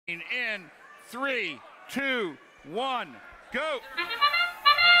In 3, 2, 1, go.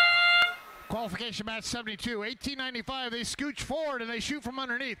 Qualification match 72, 1895, they scooch forward and they shoot from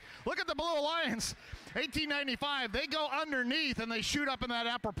underneath. Look at the Blue Alliance, 1895, they go underneath and they shoot up in that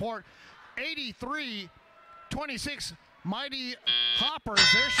upper port. 83-26, Mighty Hoppers,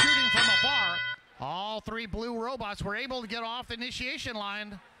 they're shooting from afar. All three blue robots were able to get off the initiation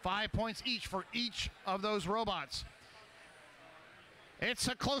line, 5 points each for each of those robots. It's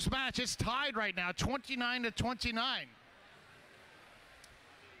a close match. It's tied right now, 29-29.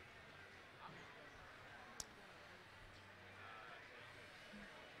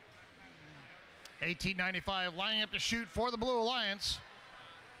 1895 lining up to shoot for the Blue Alliance.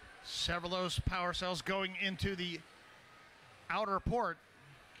 Several of those power cells going into the outer port.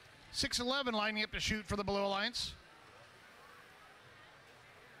 611 lining up to shoot for the Blue Alliance.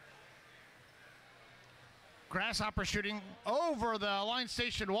 Grasshopper shooting over the line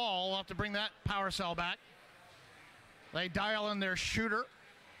station wall. We'll have to bring that power cell back. They dial in their shooter.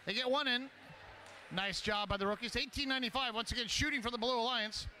 They get one in. Nice job by the rookies. 1895 once again shooting for the Blue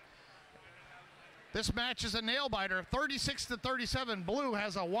Alliance. This match is a nail biter. 36-37. Blue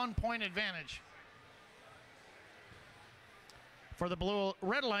has a 1 point advantage. For the Blue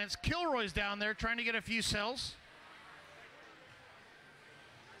Red Alliance, Kilroy's down there trying to get a few cells.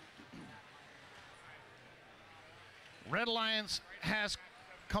 Red Alliance has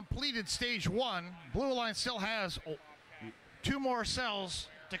completed stage 1. Blue Alliance still has 2 more cells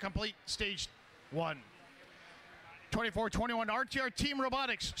to complete stage 1. 24-21, RTR Team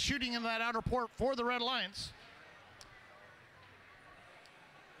Robotics shooting in that outer port for the Red Alliance.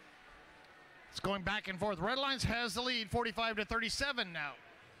 It's going back and forth. Red Alliance has the lead, 45-37 now.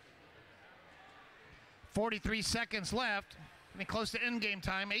 43 seconds left, getting close to endgame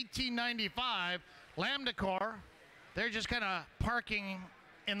time. 1895, Lambda Core. They're just kind of parking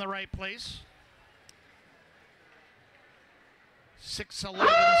in the right place.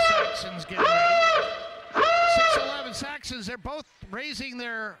 611 Saxons getting ready. 611 Saxons, they're both raising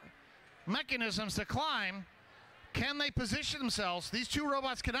their mechanisms to climb. Can they position themselves? These two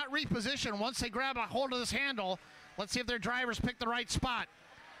robots cannot reposition once they grab a hold of this handle. Let's see if their drivers pick the right spot.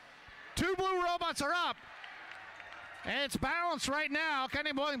 2 blue robots are up. And it's balanced right now, kind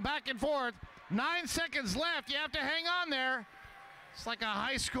of going back and forth. 9 seconds left. You have to hang on there. It's like a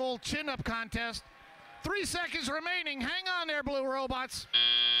high school chin-up contest. 3 seconds remaining. Hang on there, blue robots.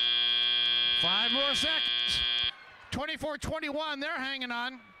 5 more seconds. 24-21. They're hanging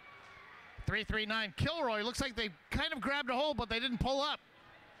on. 339. Kilroy. Looks like they kind of grabbed a hold, but they didn't pull up.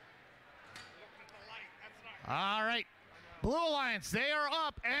 All right. Blue Alliance, they are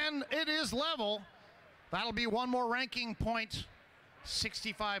up, and it is level. That'll be 1 more ranking point.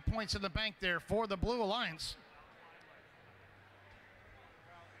 65 points in the bank there for the Blue Alliance.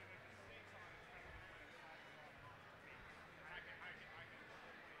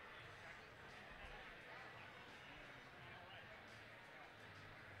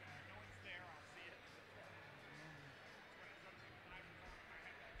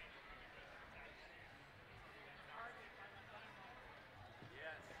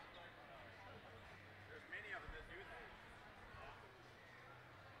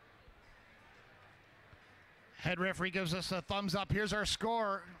 Head referee gives us a thumbs up. Here's our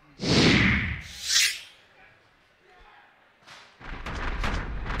score.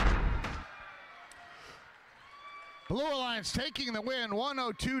 Blue Alliance taking the win,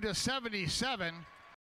 102-77.